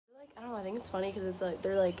I think it's funny because it's like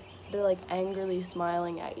they're like angrily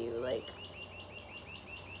smiling at you, like.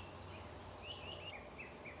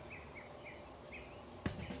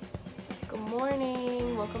 Good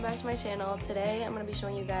morning, welcome back to my channel. Today I'm going to be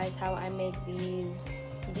showing you guys how I make these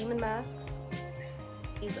demon masks.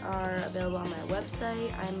 These are available on my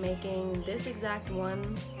website. I'm making this exact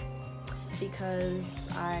one because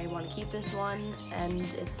I want to keep this one and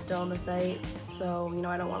it's still on the site, so you know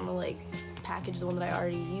I don't want to like package the one that I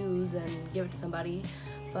already use and give it to somebody.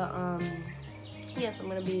 But yeah, so I'm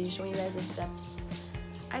going to be showing you guys the steps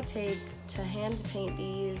I take to hand paint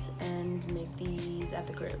these and make these at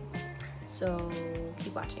the crib. So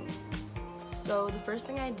keep watching. So the first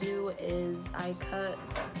thing I do is I cut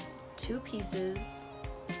 2 pieces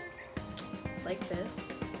like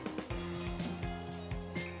this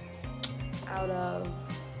out of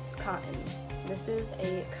cotton. This is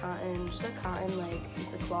a cotton, just a cotton like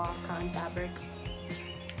piece of cloth, cotton fabric,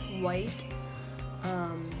 white.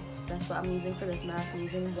 That's what I'm using for this mask. I'm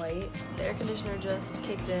using white. The air conditioner just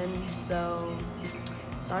kicked in, so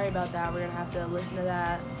sorry about that. We're gonna have to listen to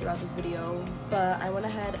that throughout this video. But I went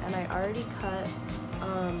ahead and I already cut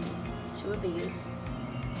 2 of these,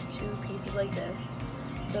 2 pieces like this.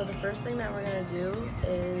 So the first thing that we're gonna do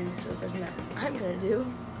is, or the first thing that I'm gonna do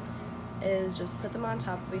is just put them on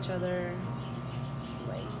top of each other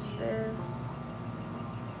like this.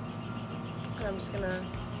 And I'm just gonna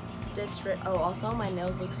stitch right. Oh, also my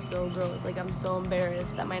nails look so gross. Like I'm so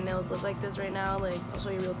embarrassed that my nails look like this right now. Like I'll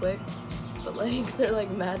show you real quick. But like they're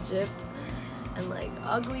like mad chipped and like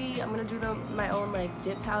ugly. I'm gonna do my own like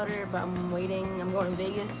dip powder, but I'm waiting. I'm going to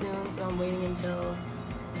Vegas soon, so I'm waiting until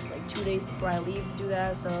like 2 days before I leave to do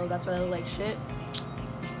that. So that's why I look like shit.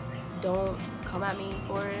 Don't come at me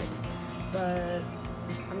for it. But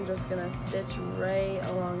I'm just gonna stitch right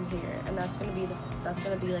along here, and that's gonna be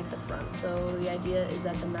like the front. So the idea is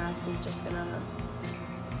that the mask is just gonna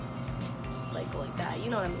like go like that.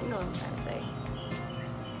 You know what I'm trying to say.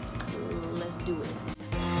 Let's do it.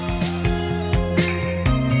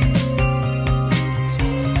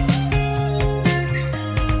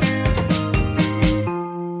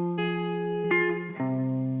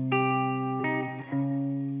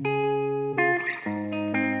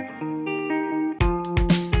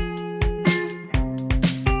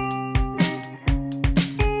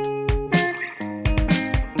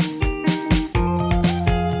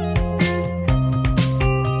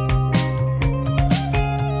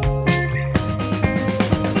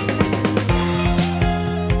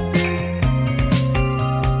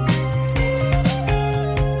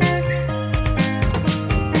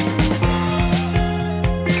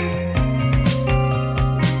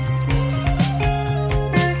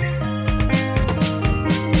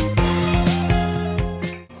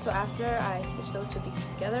 After I stitch those 2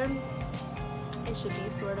 pieces together, it should be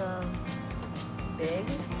sort of big,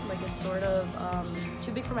 like it's sort of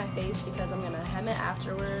too big for my face because I'm gonna hem it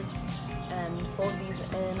afterwards and fold these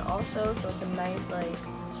in also, so it's a nice like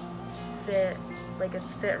fit, like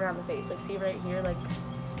it's fit around the face. Like see right here, like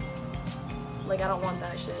I don't want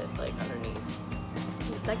that shit like underneath.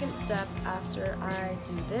 The second step after I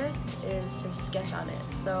do this is to sketch on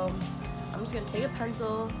it. So I'm just gonna take a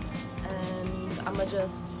pencil and I'm gonna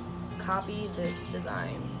just copy this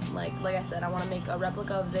design. Like I said, I want to make a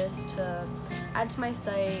replica of this to add to my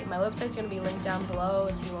site. My website's gonna be linked down below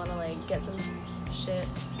if you want to like get some shit.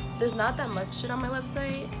 There's not that much shit on my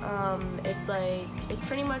website. It's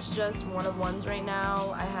pretty much just one-of-ones right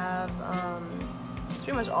now. I have it's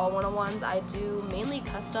pretty much all one-of-ones. I do mainly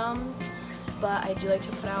customs, but I do like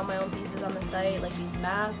to put out my own pieces on the site, like these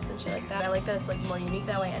masks and shit like that. I like that it's like more unique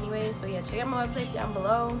that way anyways. So yeah, check out my website down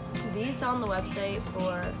below. These sell on the website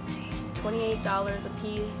for $28 a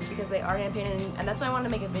piece because they are hand painted, and that's why I wanted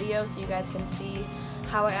to make a video so you guys can see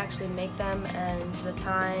how I actually make them and the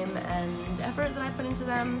time and effort that I put into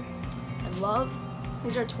them and love.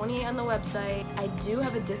 These are $28 on the website. I do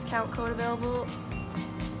have a discount code available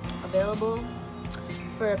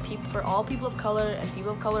for all people of color and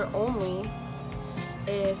people of color only.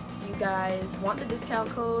 If you guys want the discount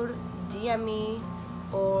code, DM me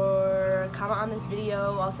or comment on this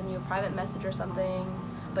video. I'll send you a private message or something.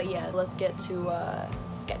 But yeah, let's get to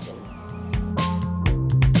sketching.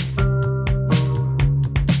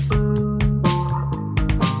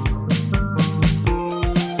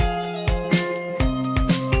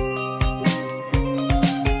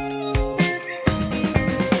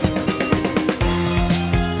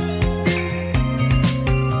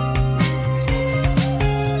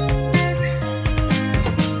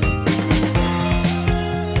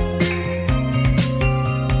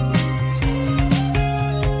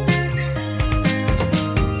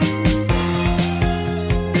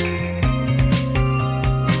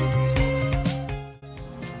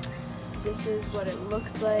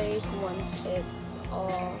 looks like once it's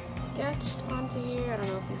all sketched onto here. I don't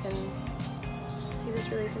know if you can see this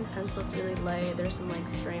really, it's in pencil, it's really light. There's some like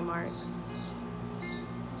stray marks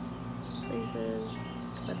places,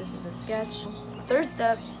 but this is the sketch. The third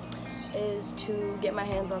step is to get my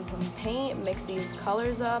hands on some paint, mix these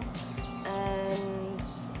colors up, and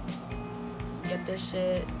get this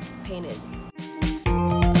shit painted.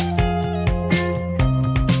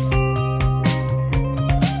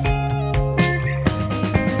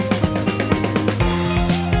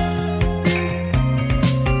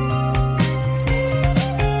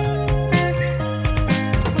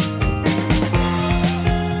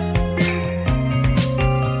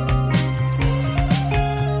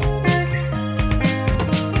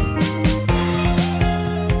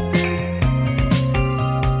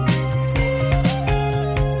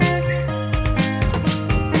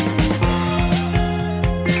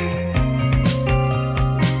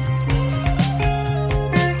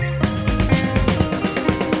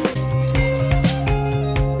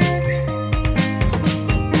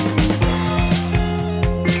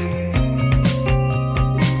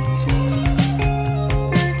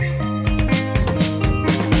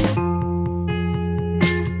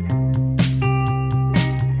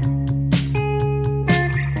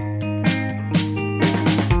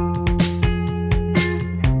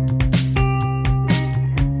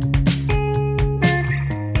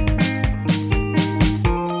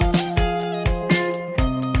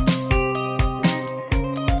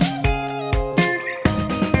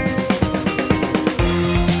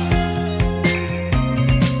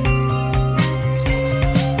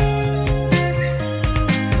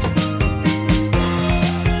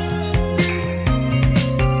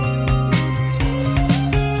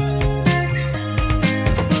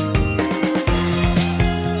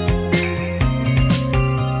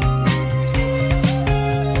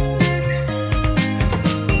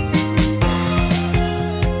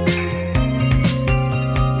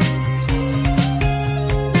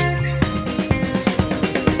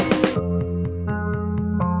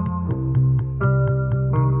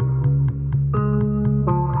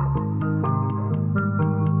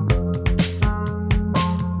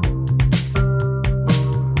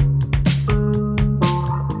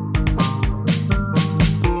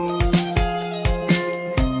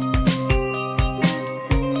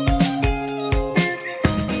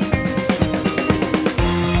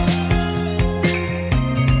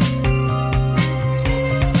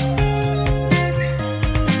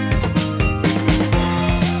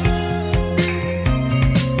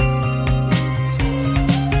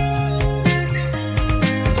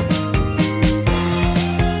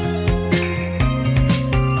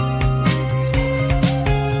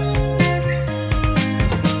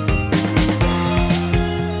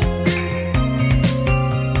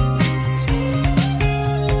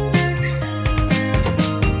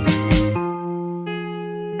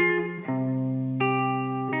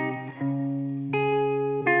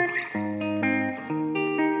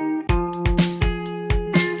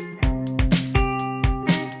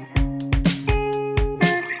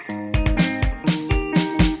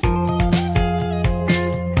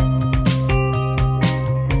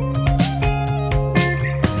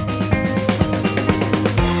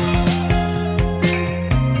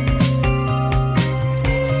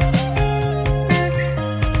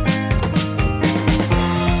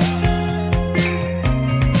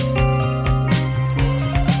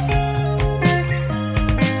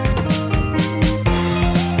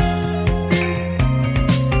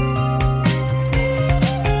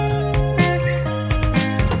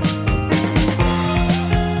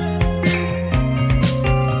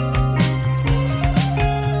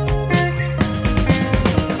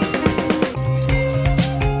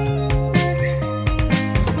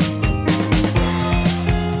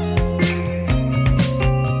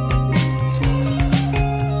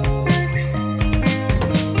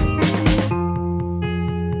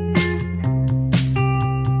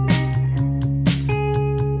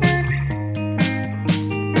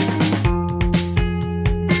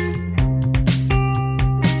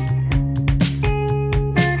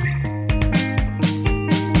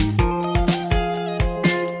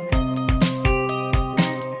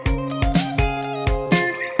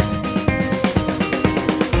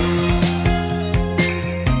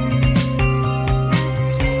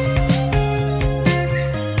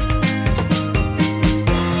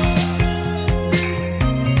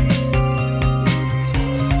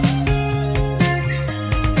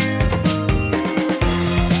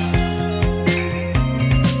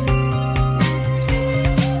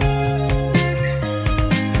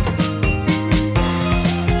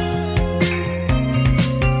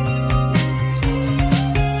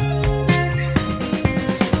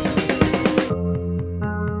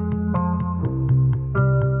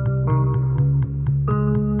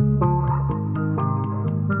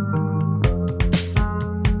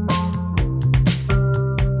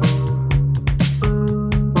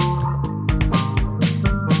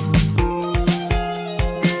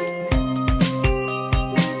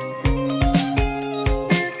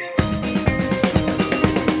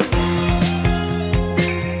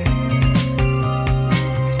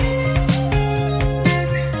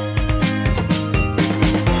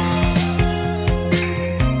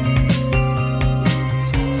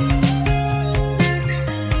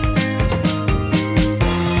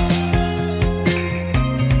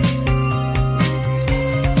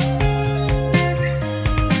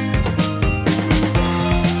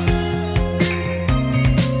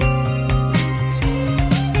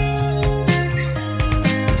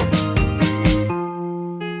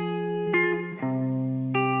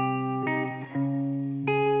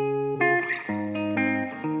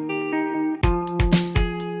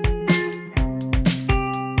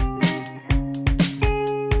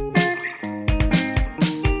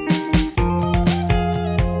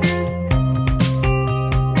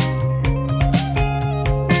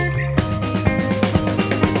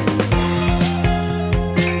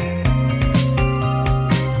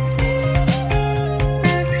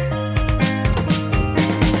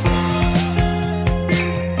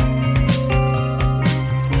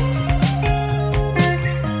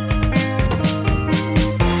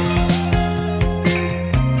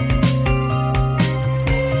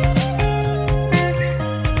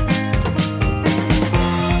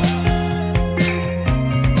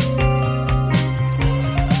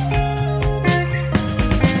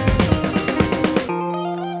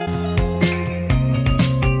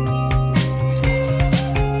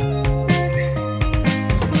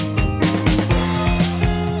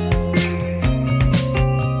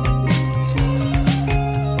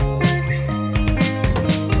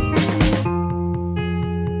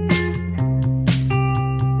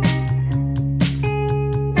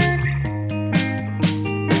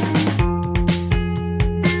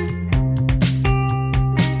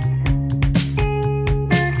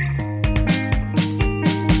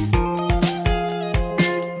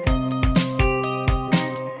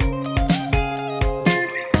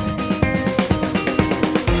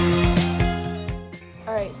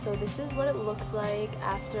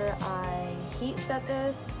 heat set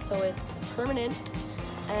this so it's permanent,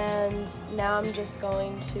 and now I'm just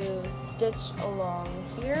going to stitch along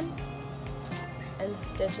here and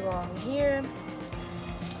stitch along here,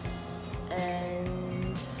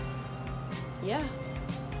 and yeah,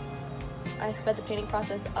 I sped the painting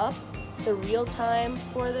process up. The real time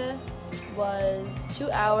for this was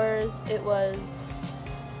 2 hours. It was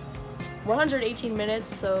 118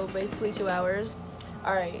 minutes, so basically 2 hours.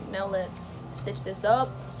 Alright, now let's stitch this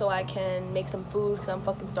up so I can make some food because I'm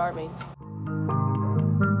fucking starving.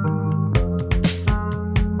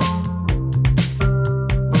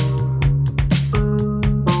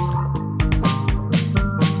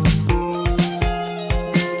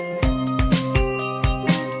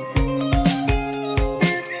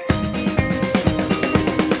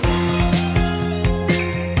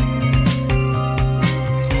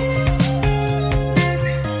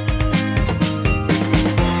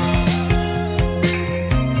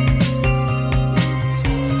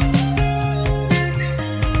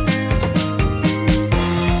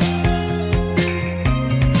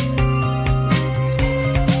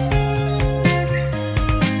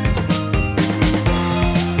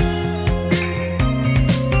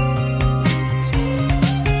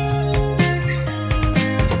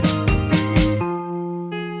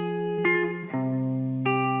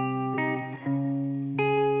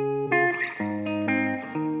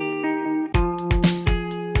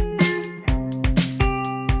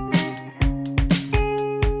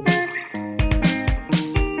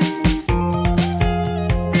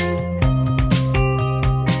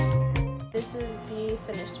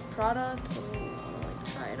 Product, so I'm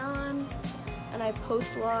gonna try it on, and I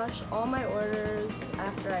post wash all my orders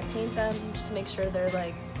after I paint them just to make sure they're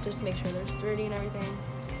sturdy and everything.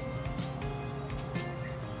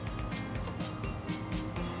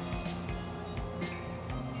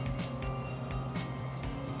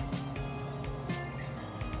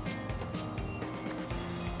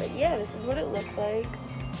 But yeah, this is what it looks like.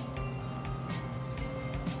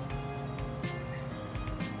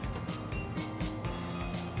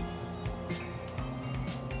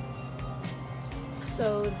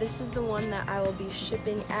 So this is the one that I will be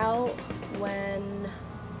shipping out when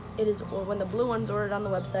the blue one's ordered on the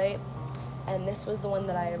website, and this was the one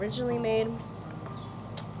that I originally made,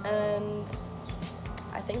 and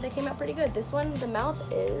I think they came out pretty good. This one, the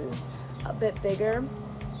mouth is a bit bigger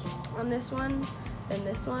on this one than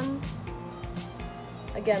this one.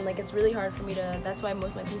 Again, like, it's really hard for me to, that's why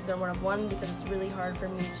most of my pieces are 1-of-1, because it's really hard for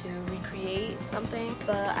me to recreate something,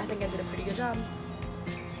 but I think I did a pretty good job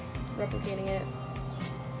replicating it.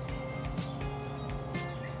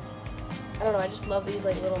 I don't know, I just love these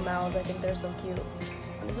like little mouths. I think they're so cute.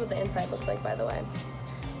 And this is what the inside looks like, by the way.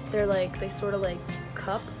 They're like, they sort of like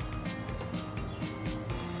cup.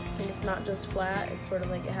 And it's not just flat, it's sort of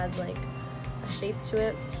like, it has like a shape to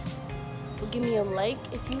it. Well, give me a like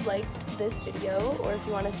if you liked this video, or if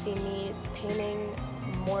you want to see me painting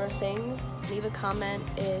more things. Leave a comment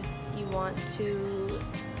if you want to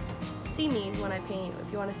see me when I paint,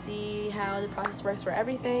 if you want to see how the process works for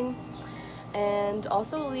everything. And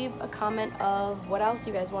also leave a comment of what else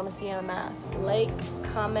you guys want to see on a mask. Like,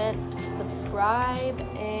 comment, subscribe,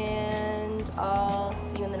 and I'll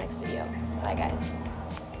see you in the next video. Bye guys.